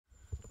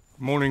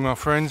Morning my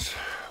friends,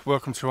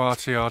 welcome to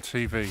RTR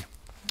TV.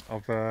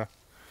 I've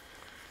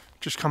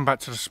just come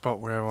back to the spot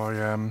where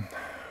I,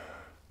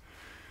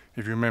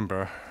 if you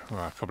remember,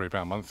 well, probably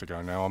about a month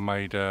ago now, I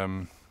made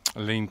a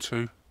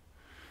lean-to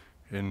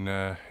in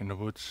the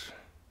woods,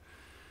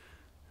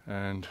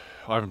 and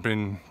I haven't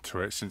been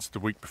to it since the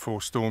week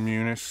before Storm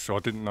Eunice, so I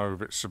didn't know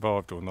if it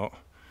survived or not.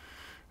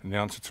 And the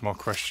answer to my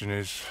question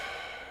is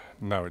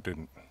no, it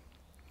didn't.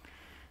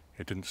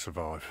 It didn't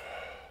survive.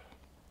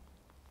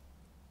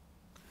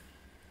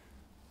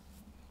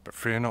 But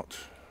fear not,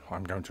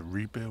 I'm going to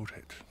rebuild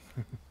it.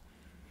 I'm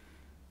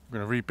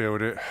going to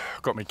rebuild it.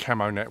 I've got my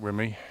camo net with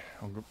me.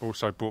 I've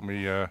also bought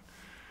me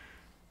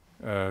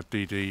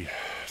DD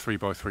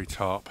 3x3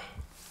 tarp.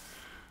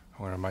 I'm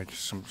going to make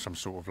some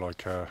sort of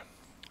like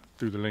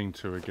do the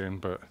lean-to again,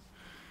 but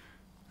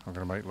I'm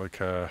going to make like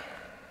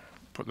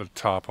put the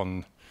tarp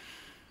on,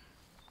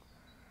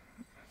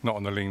 not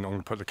on the lean. I'm going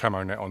to put the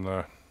camo net on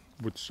the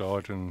wood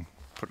side and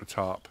put the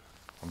tarp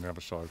on the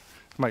other side.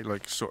 Make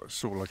like sort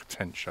of like a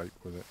tent shape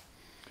with it.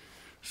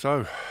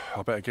 So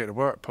I better get to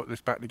work, put this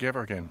back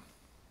together again.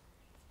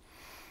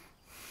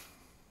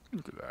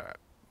 Look at that.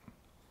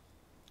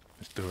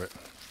 Let's do it.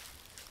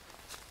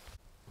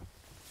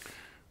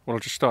 Well, I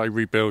just started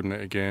rebuilding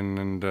it again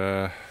and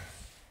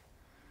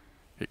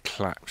it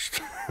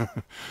collapsed.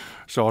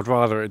 So I'd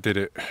rather it did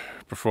it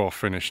before I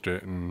finished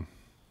it than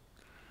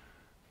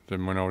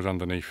when I was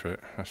underneath it,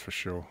 that's for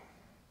sure.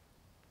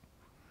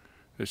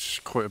 It's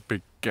quite a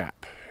big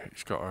gap. It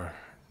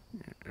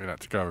had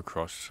to go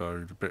across, so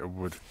the bit of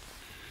wood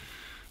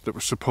that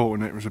was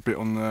supporting it was a bit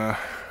on the,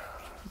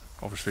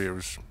 obviously it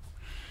was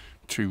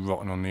too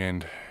rotten on the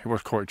end. It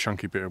was quite a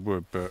chunky bit of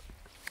wood, but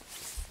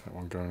that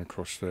one going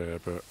across there,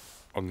 but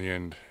on the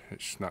end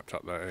it snapped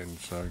up that end,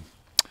 so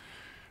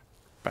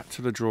back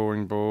to the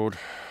drawing board.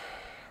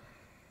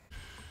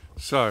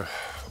 So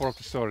what I've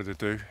decided to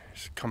do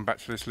is come back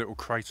to this little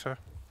crater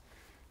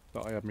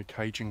that I had my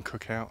Cajun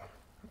cookout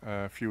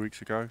a few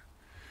weeks ago.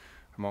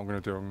 And what I'm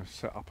going to do, I'm going to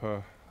set up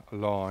a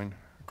line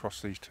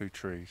across these two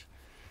trees,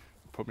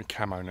 put my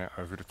camo net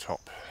over the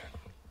top,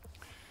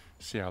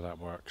 see how that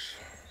works.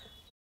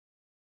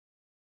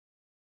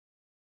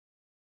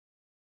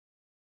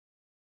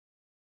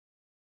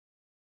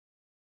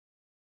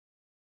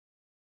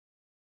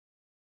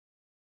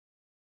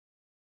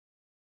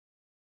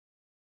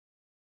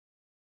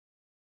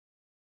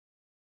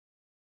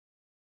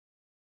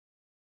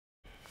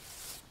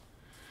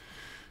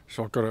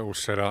 So I've got it all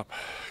set up,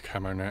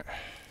 camo net.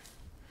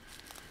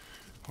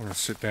 I'm going to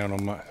sit down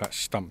on that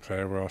stump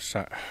there where I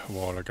sat a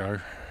while ago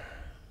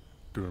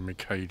doing my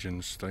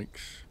Cajun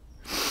steaks.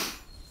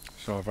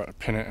 So I've had to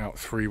pin it out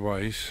 3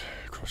 ways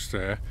across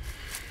there,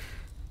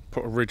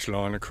 put a ridge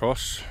line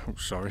across, oh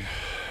sorry,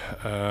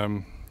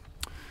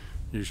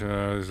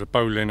 there's a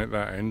bowline at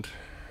that end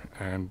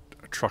and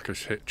a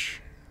trucker's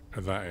hitch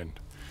at that end.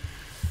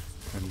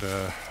 And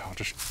I'll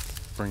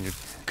just bring it,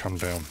 come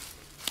down.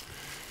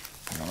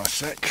 Hang on a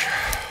sec.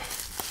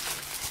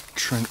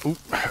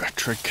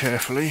 Tread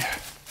carefully.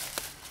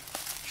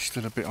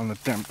 Still a bit on the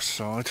damp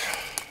side.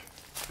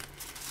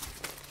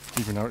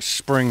 Even though it's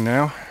spring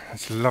now,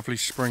 it's a lovely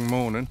spring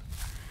morning.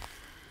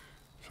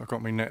 So I've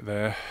got my net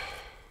there,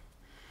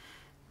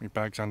 my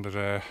bag's under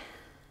there,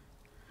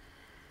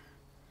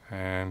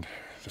 and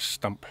the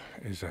stump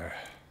is there.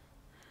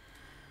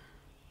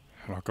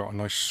 And I've got a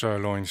nice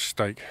sirloin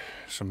steak,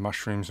 some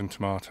mushrooms and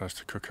tomatoes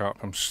to cook up.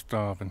 I'm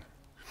starving.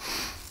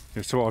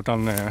 Yeah, so what I've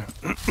done there,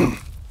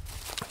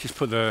 just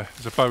put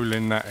there's a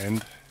bowline that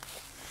end,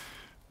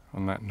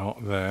 on that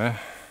knot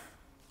there,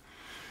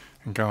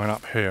 and going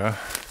up here,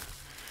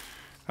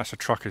 that's a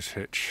trucker's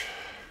hitch.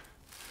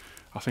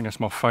 I think that's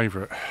my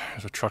favourite,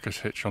 there's a trucker's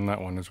hitch on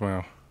that one as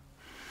well.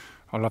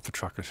 I love the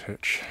trucker's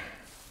hitch.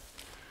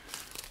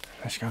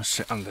 Let's go and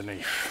sit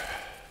underneath.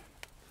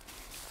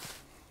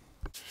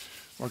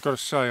 Well, I've got to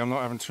say, I'm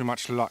not having too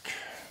much luck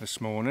this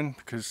morning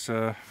because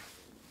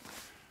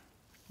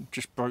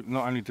just broke.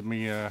 Not only did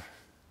me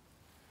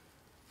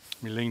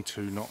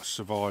lean-to not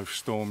survive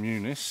Storm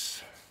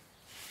Eunice,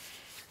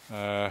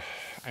 and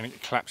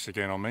it collapsed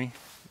again on me.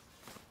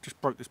 Just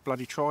broke this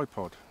bloody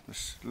tripod,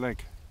 this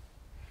leg.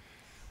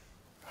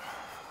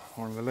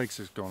 One of the legs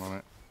has gone on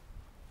it.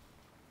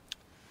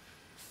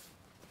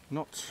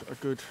 Not a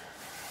good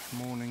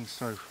morning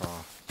so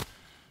far.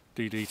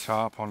 DD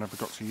tarp I never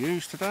got to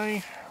use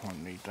today.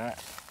 Won't need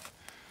that.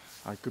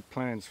 I had good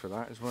plans for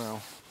that as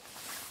well.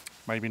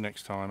 Maybe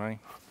next time, eh?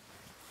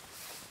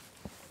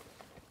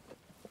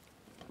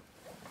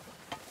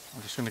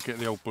 I'm just going to get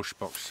the old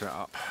Bushbox set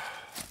up.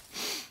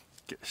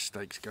 Get the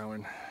steaks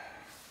going.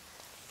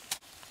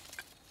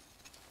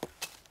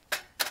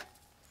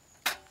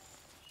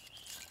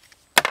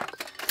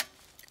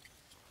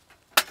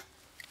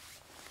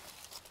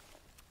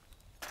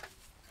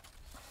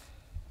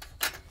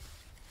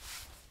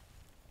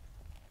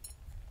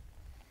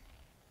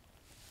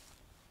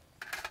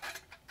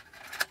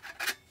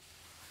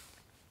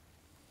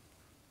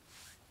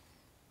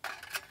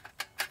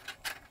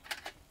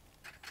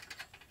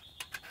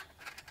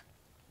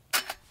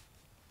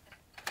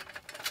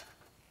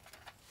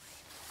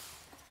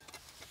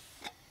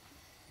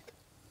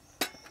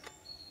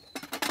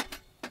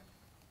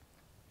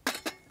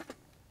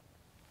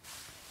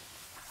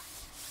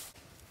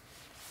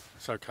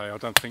 It's okay. I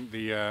don't think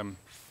the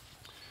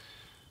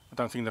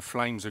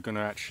flames are going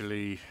to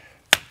actually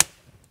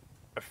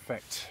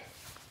affect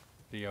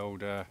the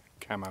old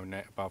camo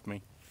net above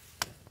me.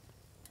 At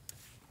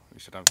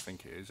least I don't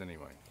think it is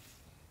anyway.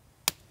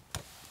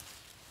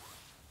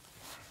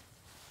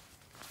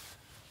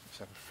 Let's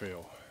have a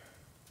feel.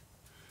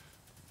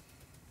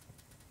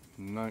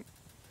 No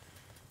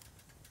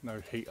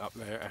heat up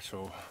there at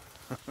all.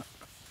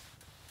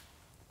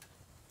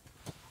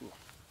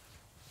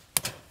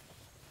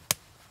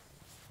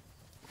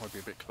 Might be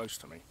a bit close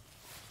to me.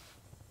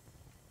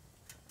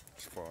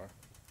 It's fire.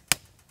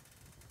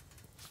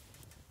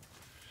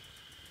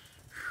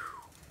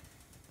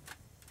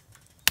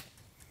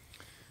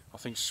 I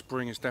think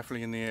spring is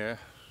definitely in the air.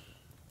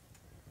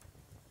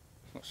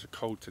 It's not so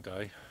cold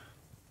today.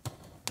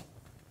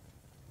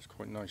 It's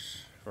quite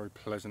nice, very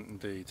pleasant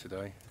indeed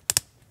today.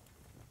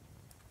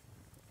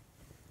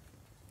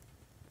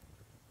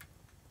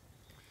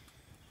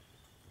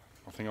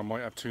 I think I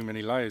might have too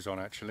many layers on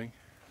actually,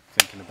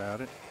 thinking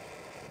about it.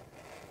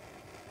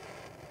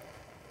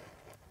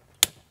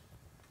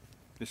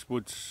 This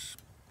wood's,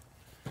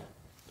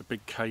 the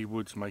big K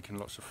wood's making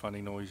lots of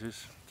funny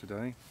noises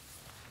today.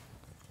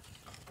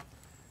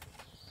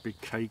 Big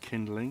K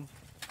kindling.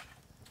 I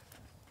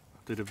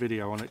did a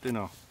video on it, didn't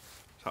I?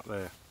 It's up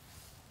there.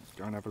 Let's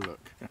go and have a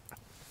look. Yeah.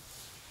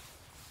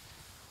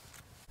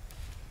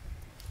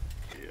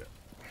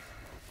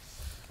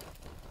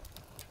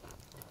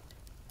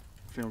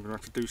 I think I'm going to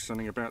have to do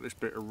something about this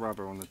bit of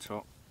rubber on the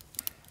top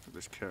of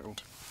this kettle.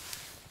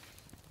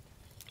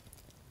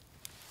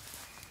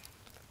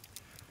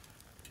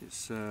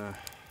 It's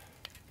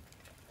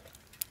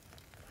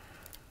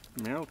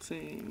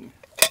melting.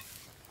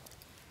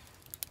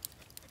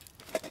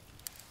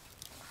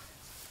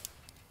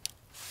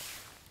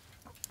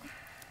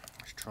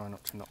 Let's try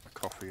not to knock the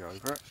coffee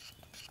over it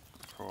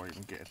before I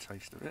even get a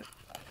taste of it.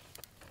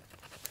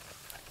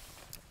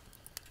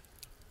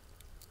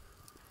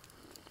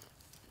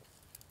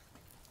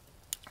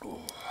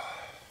 Oh.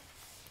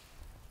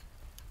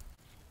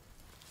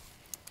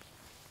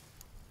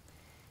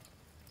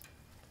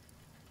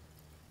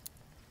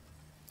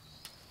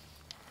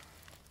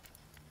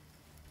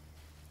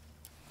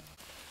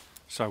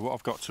 So what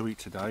I've got to eat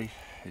today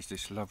is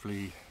this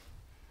lovely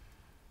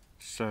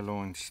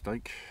sirloin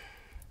steak.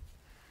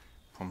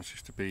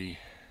 Promises to be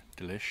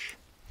delish.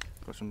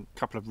 Got some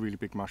couple of really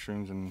big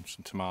mushrooms and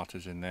some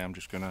tomatoes in there. I'm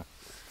just gonna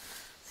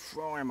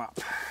fry them up.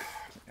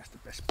 I think that's the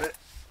best bit.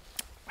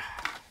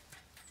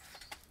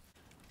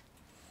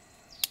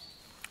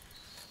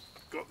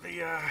 Got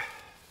the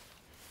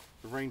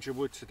Ranger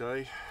wood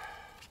today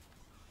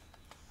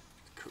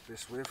to cook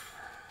this with.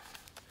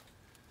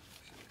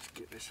 So let's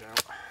get this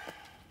out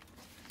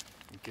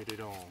and get it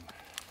on.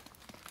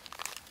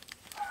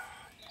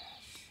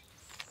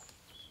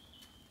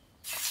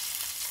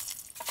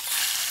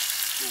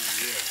 Oh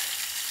yeah.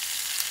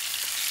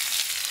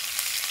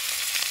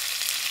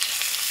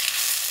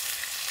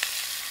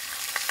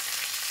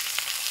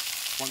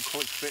 Won't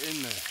quite fit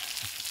in there.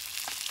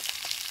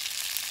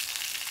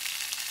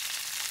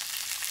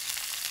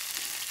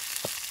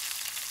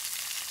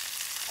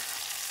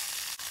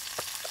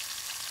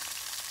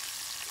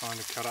 Trying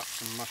to cut up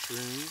some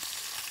mushrooms.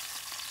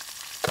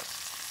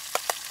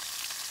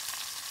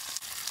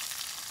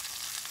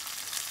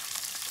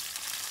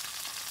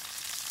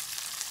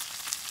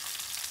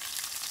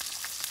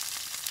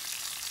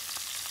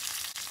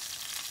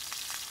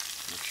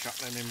 Chuck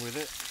them in with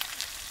it.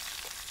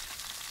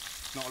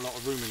 Not a lot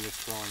of room in this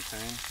frying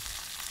pan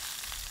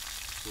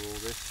for all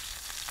this,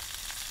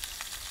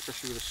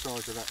 especially with the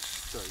size of that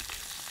steak.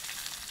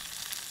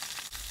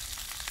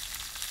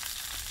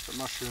 But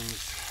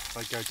mushrooms,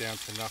 they go down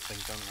to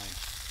nothing, don't they?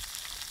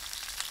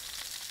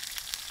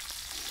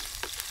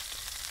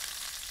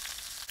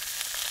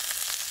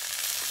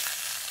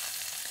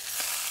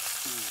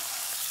 Ooh.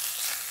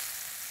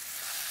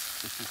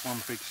 This is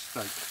one big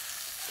steak.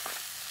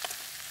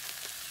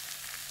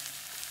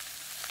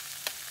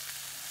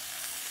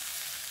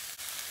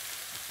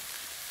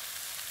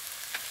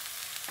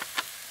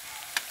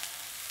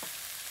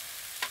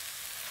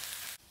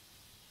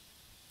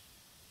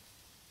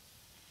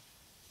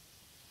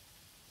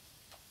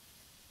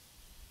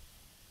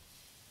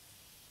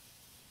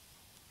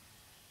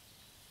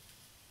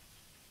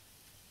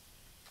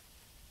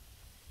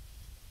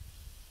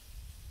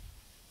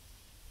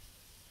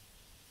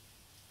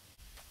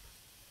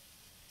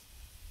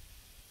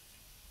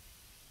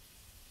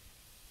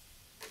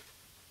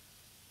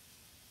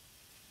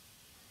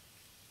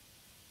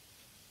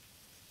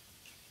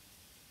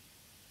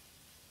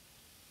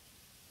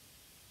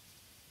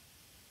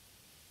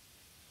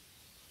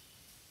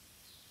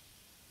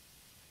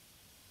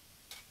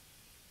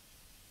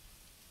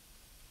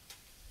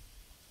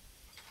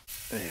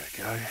 There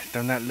we go,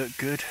 doesn't that look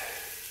good?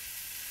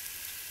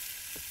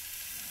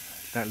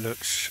 That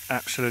looks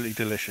absolutely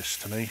delicious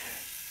to me.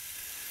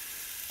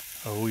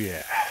 Oh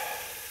yeah.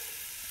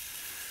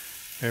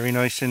 Very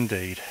nice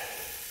indeed.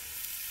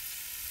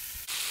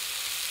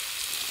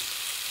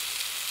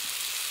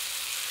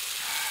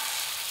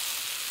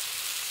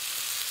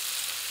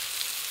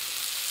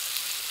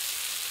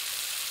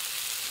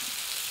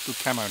 Good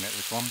camo net,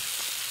 this one.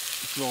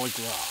 Dry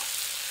grass.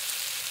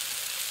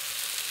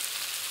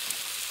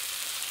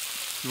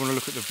 If you want to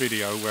look at the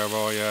video where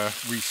I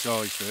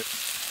resized it,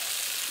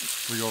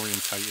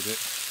 reorientated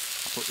it,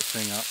 I put the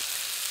thing up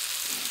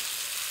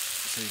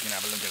so you can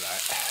have a look at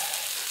that.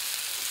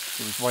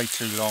 It was way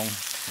too long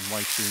and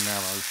way too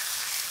narrow.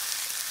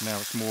 Now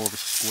it's more of a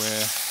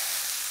square.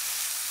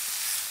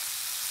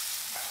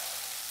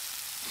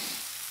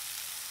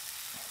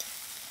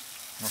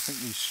 I think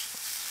these,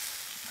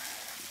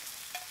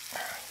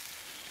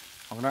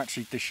 I'm going to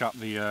actually dish up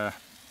the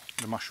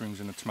mushrooms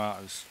and the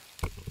tomatoes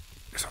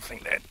because I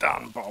think they're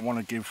done, but I want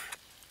to give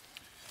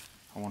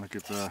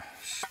the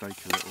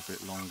steak a little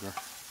bit longer.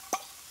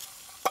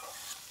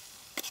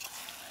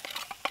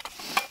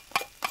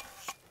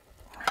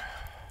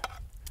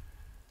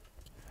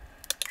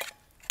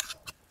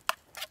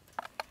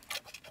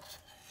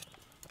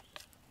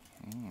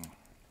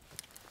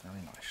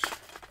 Very nice.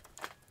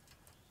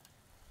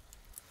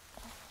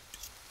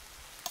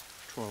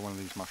 Try one of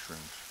these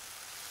mushrooms.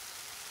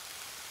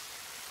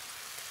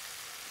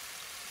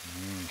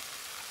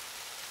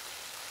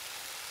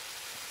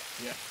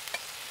 Yeah,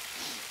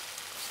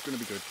 it's going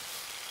to be good.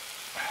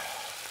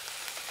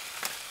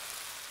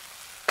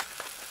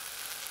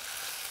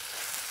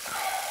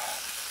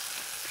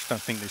 Just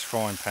don't think this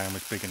frying pan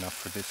was big enough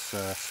for this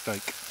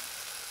steak.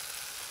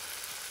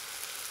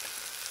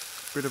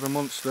 Bit of a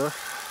monster.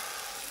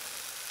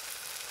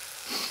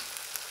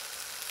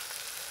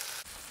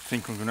 I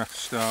think I'm going to have to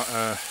start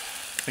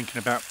thinking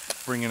about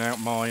bringing out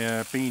my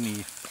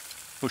beanie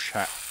bush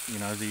hat, you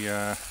know,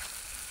 the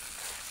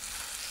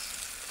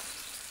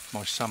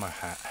my summer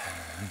hat.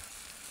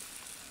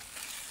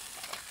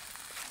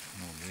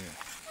 Oh yeah.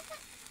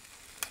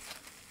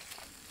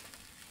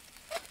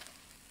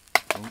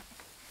 Oh,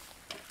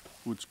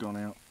 wood's gone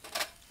out.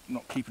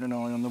 Not keeping an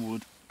eye on the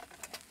wood.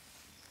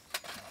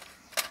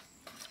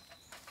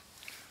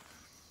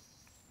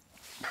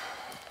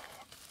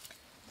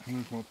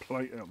 Move my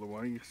plate out of the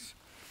way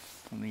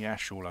and the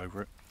ash all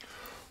over it.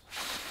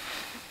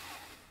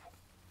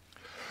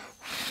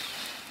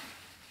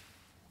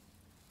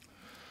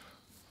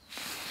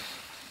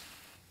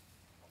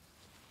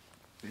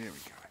 There we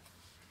go.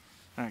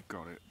 That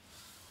got it.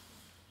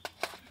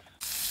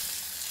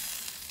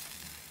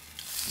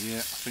 Yeah,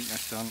 I think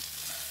that's done.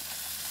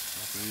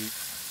 Lovely.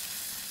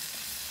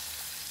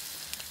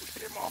 Let's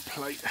get my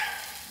plate.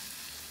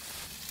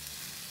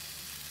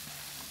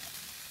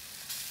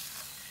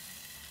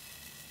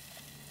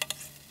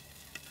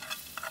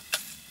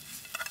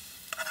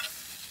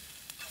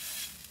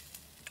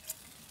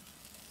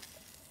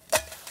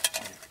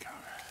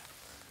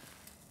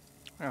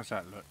 How's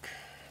that look?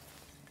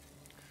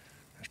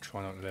 Let's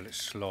try not to let it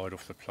slide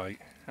off the plate.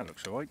 That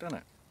looks alright, doesn't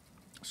it?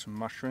 Some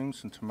mushrooms,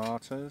 some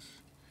tomatoes,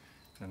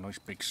 and a nice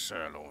big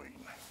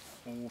sirloin.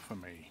 All for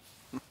me.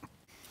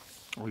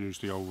 I'll use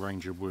the old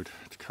Ranger wood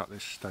to cut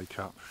this steak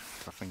up.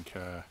 I think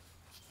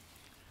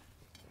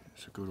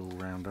it's a good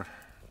all-rounder.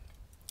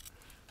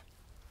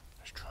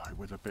 Let's try it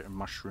with a bit of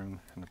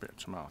mushroom and a bit of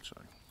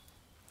tomato.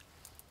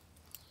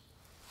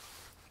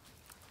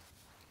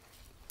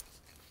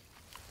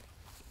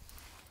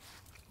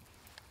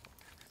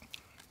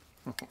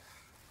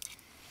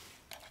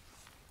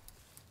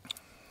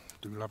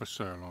 Do love a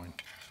sirloin.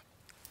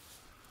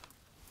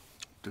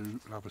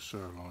 Do love a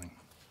sirloin.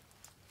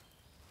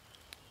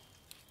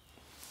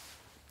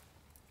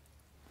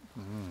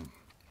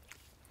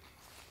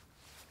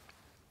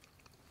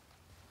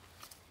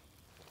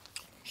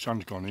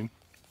 Sun's gone in.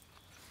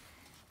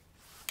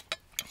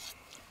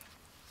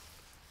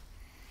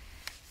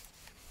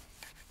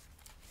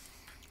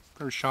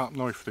 Very sharp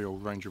knife, the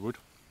old Ranger wood.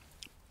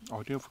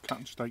 Ideal for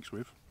cutting steaks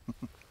with.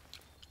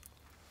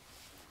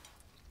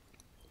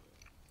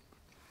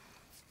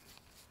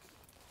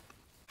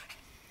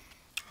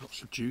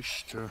 Lots of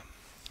juice to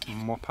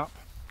mop up.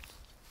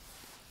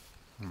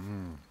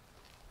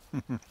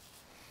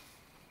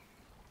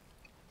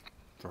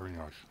 Very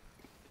nice.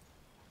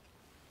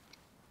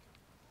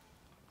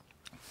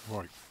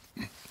 Right,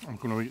 I'm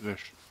going to eat this.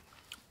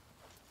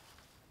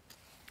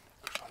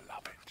 Because I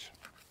love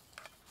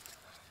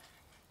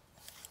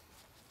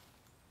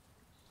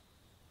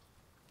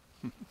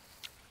it.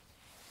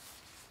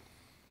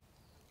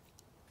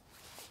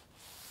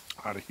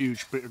 I had a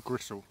huge bit of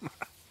gristle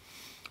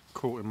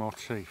caught in my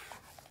teeth,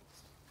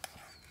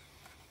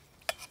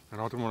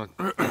 and I don't want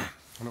to.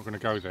 I'm not going to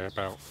go there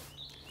about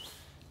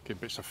getting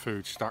bits of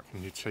food stuck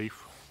in your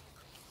teeth.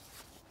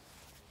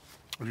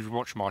 If you've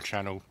watched my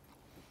channel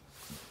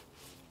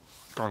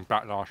going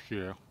back last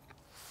year,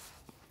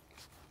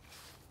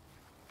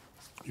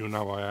 you'll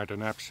know I had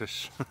an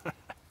abscess. I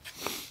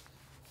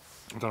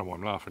don't know why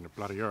I'm laughing, it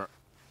bloody hurt.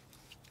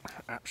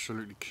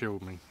 Absolutely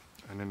killed me,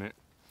 and then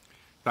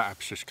that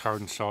abscess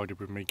coincided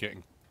with me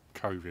getting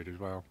COVID as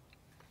well.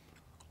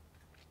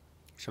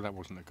 So that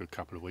wasn't a good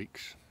couple of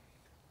weeks.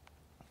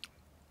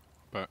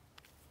 But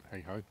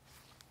hey ho.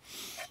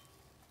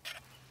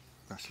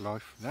 That's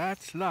life.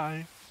 That's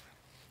life.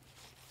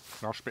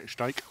 Last bit of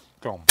steak,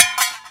 gone.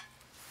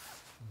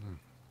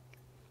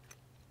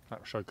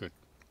 That was so good.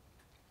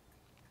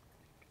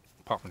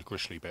 apart from the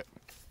gristly bit.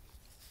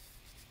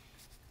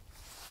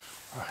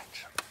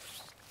 Right.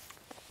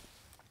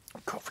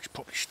 Coffee's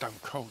probably stone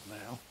cold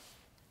now.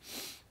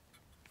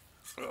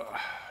 No,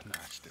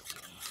 it's still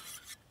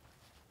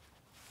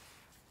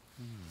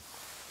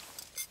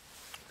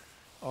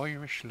warm.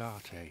 Irish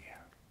latte.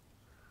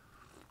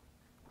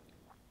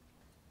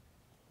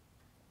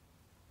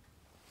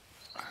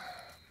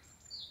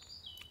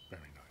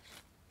 Very nice.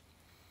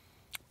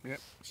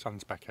 Yep,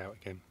 sun's back out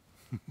again.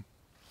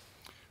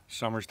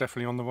 Summer is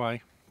definitely on the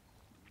way.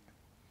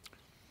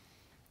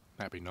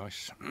 That'd be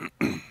nice.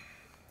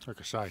 Like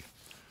I say,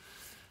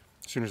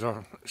 as soon as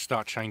I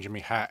start changing my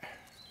hat,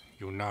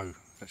 you'll know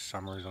that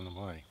summer is on the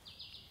way.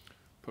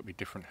 Put me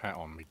different hat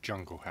on, my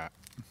jungle hat.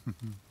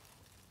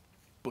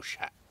 Bush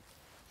hat.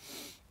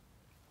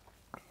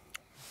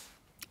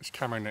 This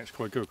camo net's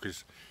quite good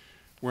because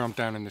where I'm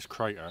down in this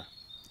crater,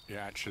 it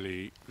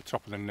actually, the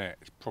top of the net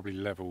is probably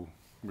level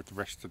with the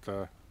rest of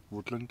the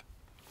woodland.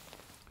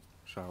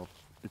 So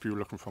if you were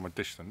looking from a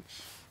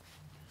distance,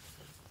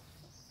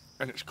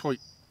 and it's quite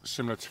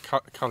similar to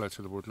colour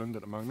to the woodland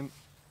at the moment.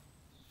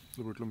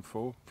 The woodland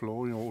floor,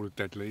 you know, all the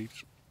dead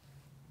leaves.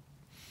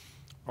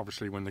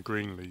 Obviously when the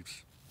green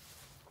leaves,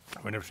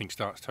 when everything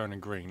starts turning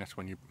green, that's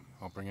when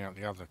I'll bring out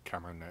the other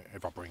camo net,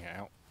 if I bring it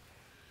out,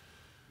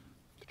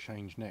 to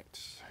change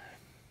nets.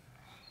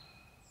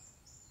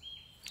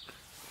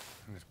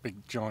 And there's a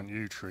big giant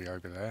yew tree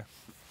over there.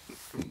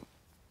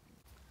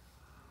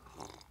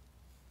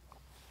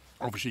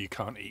 Obviously you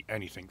can't eat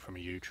anything from a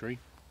yew tree.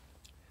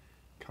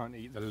 Can't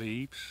eat the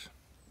leaves.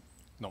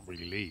 Not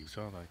really leaves,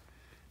 are they?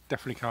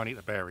 Definitely can't eat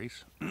the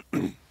berries.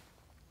 I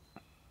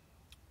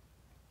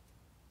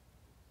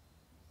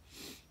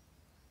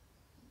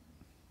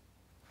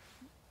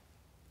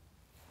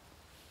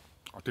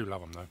do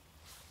love them though.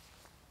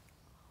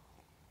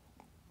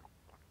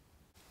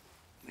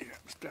 Yeah,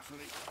 it's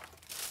definitely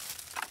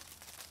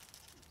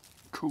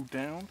cooled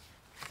down.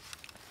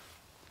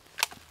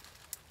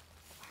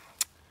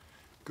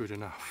 Good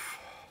enough.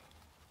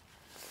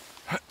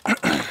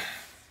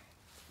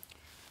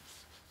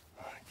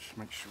 Just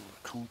make sure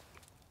we're cool.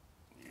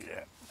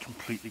 Yeah,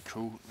 completely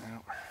cool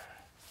now.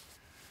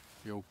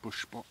 The old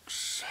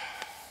Bushbox.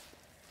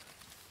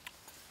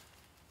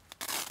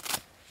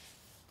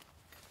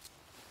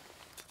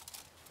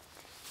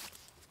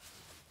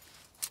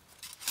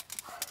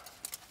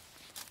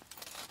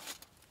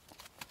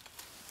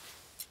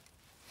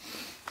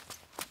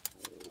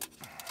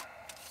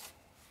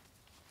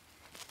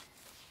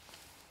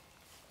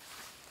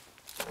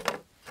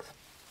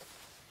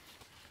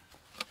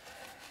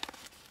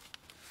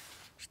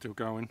 Still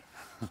going.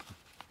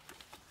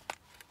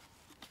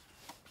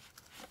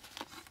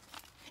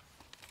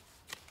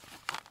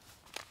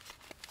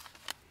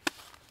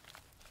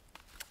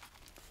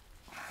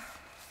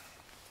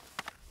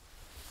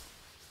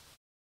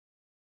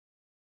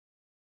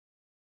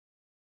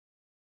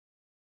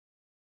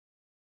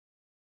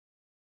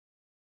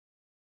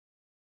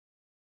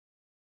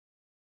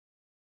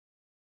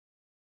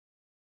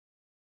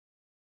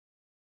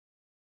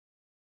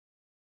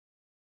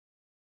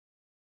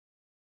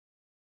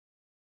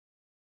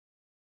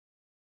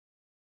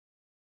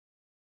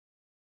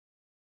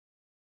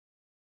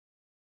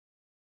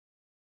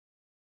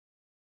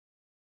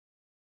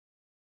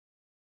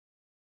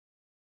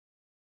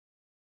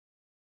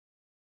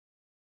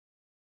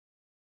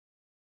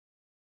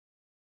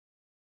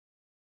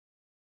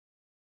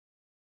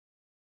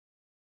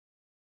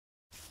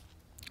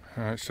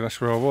 Alright, so that's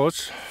where I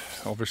was,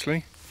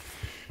 obviously.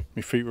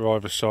 My feet were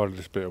either side of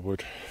this bit of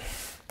wood.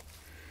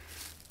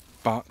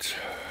 But,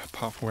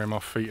 apart from where my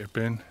feet had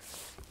been,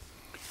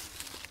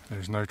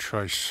 there's no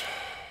trace.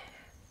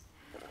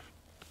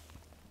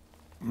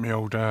 My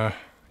old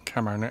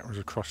camo net was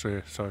across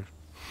here, so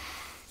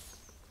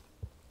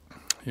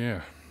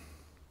yeah.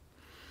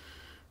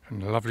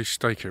 And a lovely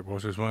steak it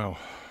was as well.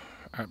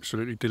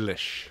 Absolutely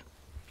delish.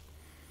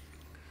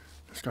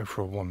 Let's go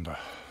for a wander.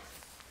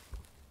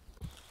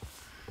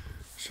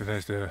 So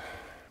there's the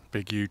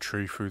big yew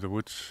tree through the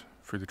woods,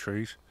 through the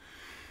trees.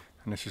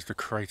 And this is the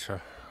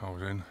crater I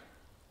was in.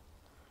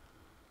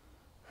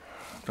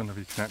 I don't know if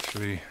you can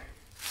actually,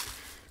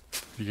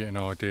 you get an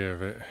idea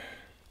of it.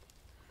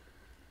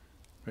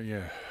 But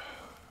yeah,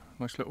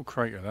 nice little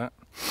crater that.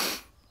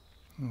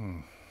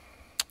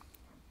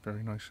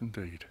 Very nice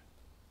indeed.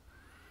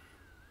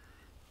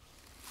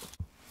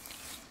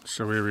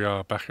 So here we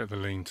are back at the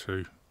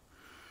lean-to,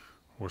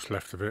 what's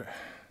left of it.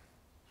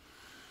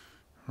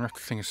 I have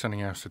to think of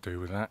something else to do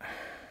with that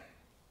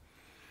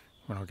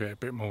when I get a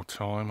bit more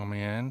time on my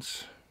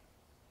hands.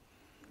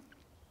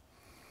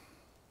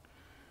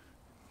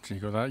 So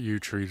you've got that yew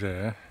tree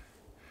there,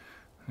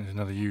 there's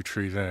another yew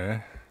tree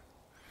there.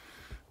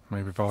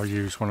 Maybe if I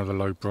use one of the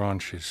low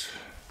branches,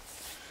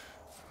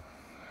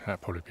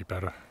 that'd probably be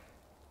better.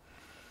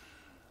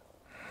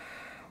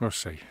 We'll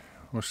see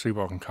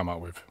what I can come up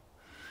with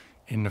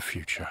in the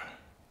future.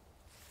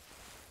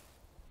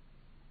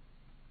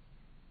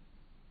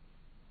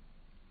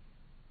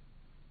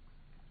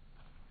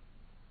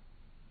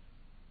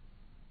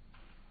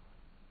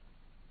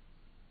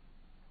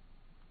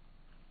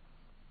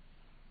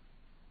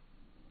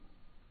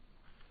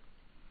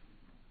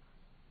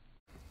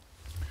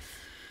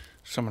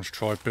 Someone's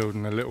tried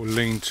building a little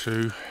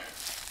lean-to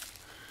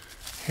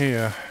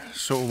here,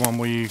 sort of one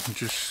where you can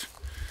just,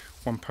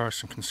 one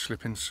person can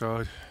slip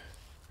inside.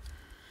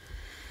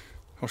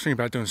 I was thinking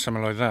about doing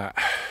something like that.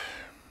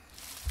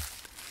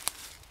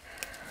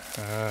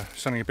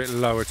 Something a bit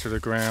lower to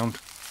the ground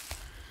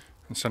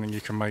and something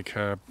you can make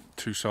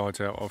two sides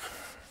out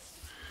of.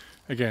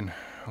 Again,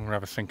 I'm going to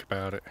have a think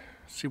about it,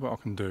 see what I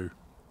can do.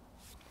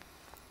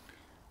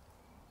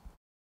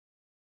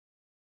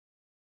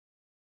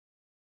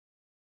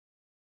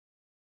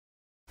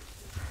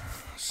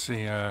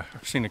 See, I've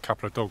seen a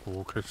couple of dog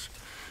walkers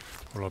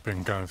while I've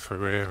been going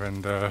through here,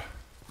 and I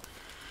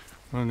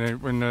can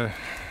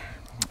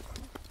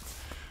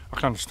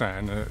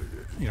understand that,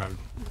 you know,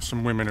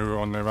 some women who are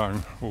on their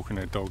own walking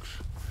their dogs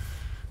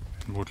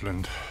in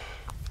woodland,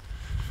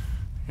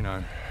 you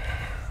know,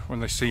 when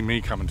they see me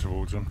coming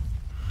towards them,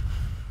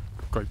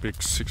 great big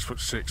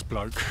 6'6"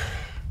 bloke,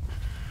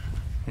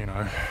 you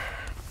know,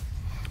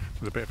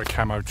 with a bit of a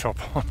camo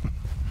top on,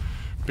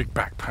 big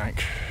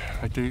backpack,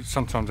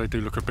 sometimes they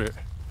do look a bit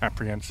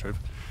apprehensive,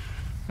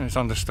 and it's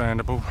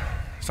understandable,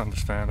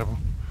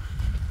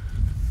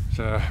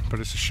 but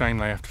it's a shame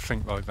they have to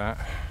think like that,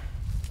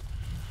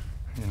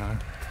 you know,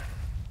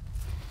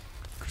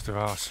 because there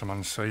are some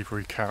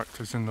unsavoury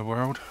characters in the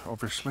world,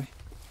 obviously,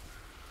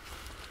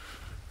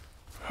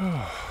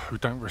 who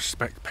don't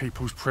respect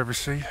people's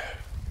privacy.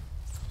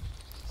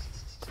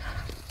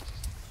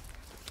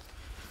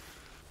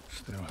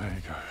 Still, there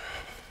you go.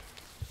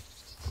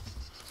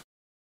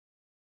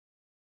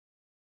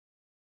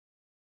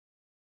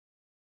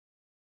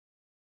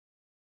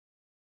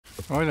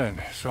 Right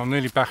then, so I'm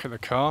nearly back at the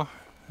car,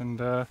 and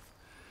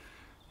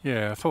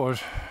yeah, I thought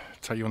I'd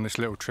take you on this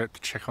little trip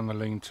to check on the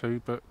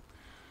lean-to, but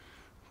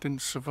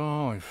didn't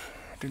survive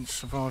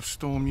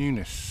Storm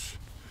Eunice.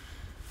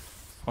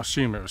 I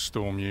assume it was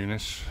Storm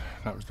Eunice,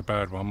 that was the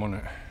bad one,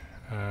 wasn't it?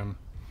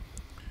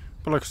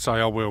 But like I say,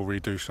 I will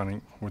redo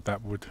something with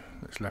that wood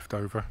that's left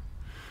over,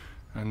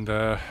 and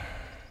at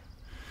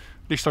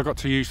least I got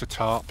to use the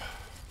tarp,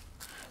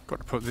 got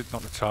to put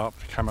not the tarp,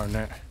 the camo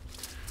net,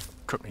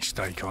 cook me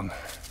steak on.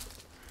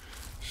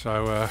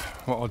 So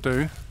what I'll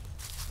do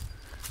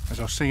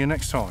is I'll see you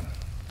next time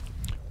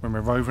when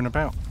we're roving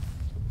about,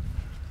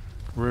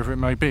 wherever it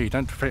may be.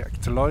 Don't forget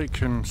to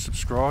like and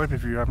subscribe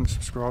if you haven't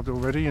subscribed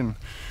already and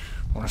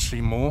want to see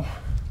more.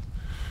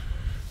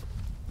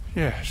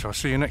 Yeah, so I'll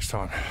see you next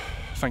time.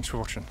 Thanks for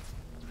watching.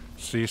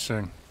 See you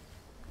soon.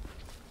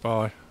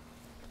 Bye.